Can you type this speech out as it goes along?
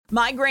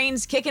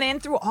Migraines kicking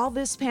in through all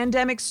this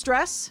pandemic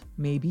stress?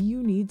 Maybe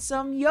you need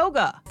some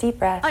yoga. Deep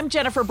breath. I'm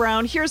Jennifer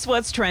Brown. Here's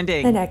what's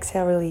trending. And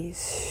exhale,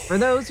 release. For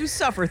those who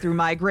suffer through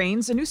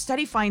migraines, a new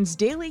study finds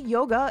daily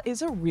yoga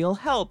is a real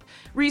help.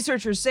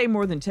 Researchers say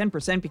more than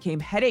 10% became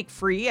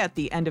headache-free at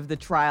the end of the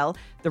trial.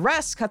 The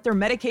rest cut their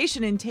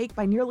medication intake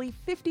by nearly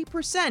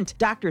 50%.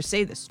 Doctors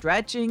say the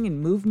stretching and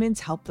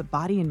movements help the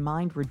body and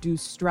mind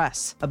reduce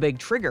stress, a big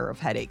trigger of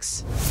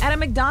headaches. At a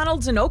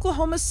McDonald's in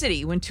Oklahoma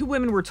City, when two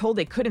women were told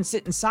they couldn't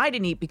sit inside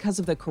and eat because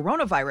of the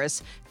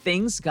coronavirus,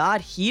 things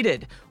got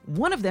heated.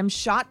 One of them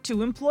shot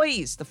two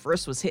employees. The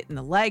first was hit in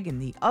the leg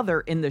and the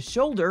other in the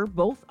shoulder.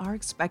 Both are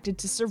expected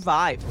to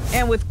survive.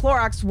 And with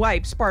Clorox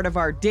wipes part of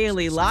our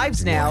daily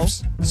lives now,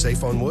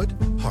 safe on wood,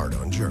 hard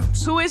on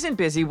germs. Who isn't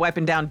busy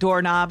wiping down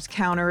doorknobs,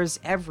 counters,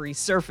 every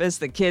surface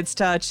the kids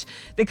touch?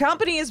 The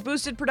company has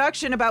boosted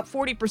production about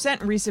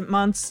 40% in recent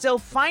months. Still,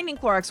 finding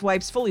Clorox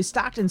wipes fully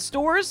stocked in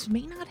stores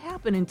may not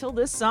happen until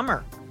this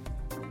summer.